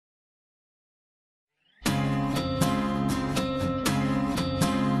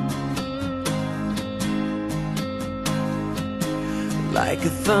Like a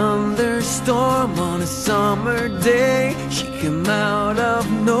thunderstorm on a summer day, she came out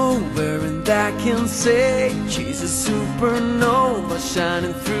of nowhere, and I can say she's a supernova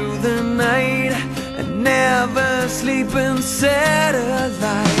shining through the night, a never sleeping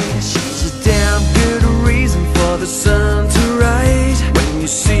satellite. She's a damn good reason for the sun to rise when you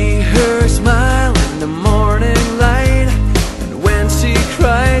see her smile in the morning light. And when she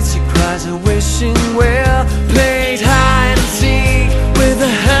cries a wishing well. Plays hide and seek with the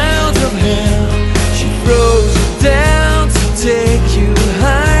hounds of hell. She throws you down to take you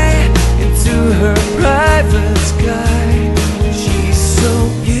high into her private sky. She's so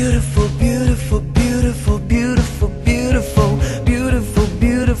beautiful, beautiful, beautiful, beautiful, beautiful, beautiful,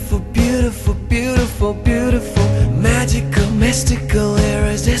 beautiful, beautiful, beautiful, beautiful, magical, mystical,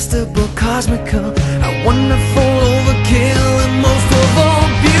 irresistible, cosmical, a wonderful overkill, and most of all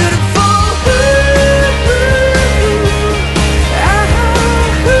beautiful.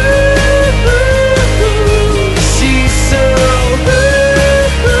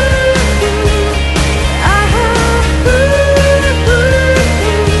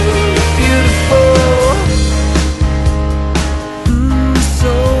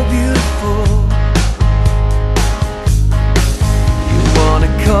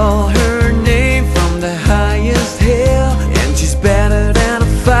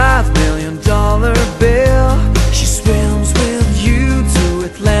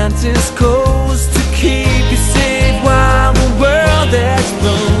 Coast to keep you safe while the world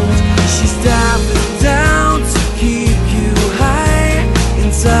explodes. She's diving down to keep you high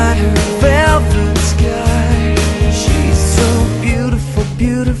inside her velvet sky. She's so beautiful,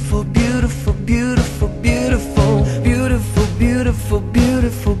 beautiful, beautiful, beautiful, beautiful, beautiful, beautiful,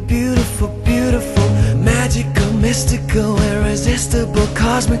 beautiful, beautiful, beautiful, magical, mystical, irresistible,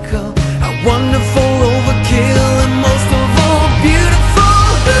 cosmical, a wonderful overkill, and most of all beautiful.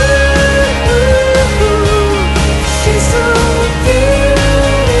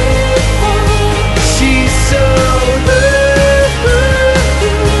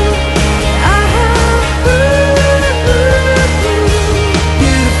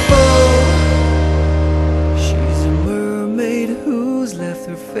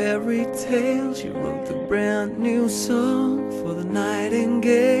 Fairy tale, she wrote the brand new song for the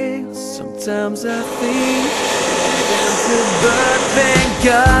nightingale. Sometimes I think but thank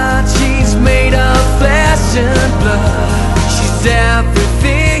God she's made of flesh and blood. She's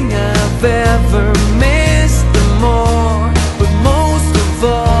everything I've ever missed and more, but most of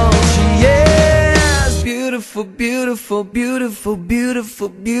all she is beautiful, beautiful, beautiful, beautiful,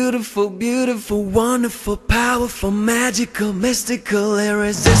 beautiful, beautiful, wonderful, powerful, magical, mystical,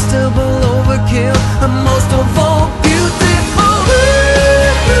 irresistible, overkill, and most of all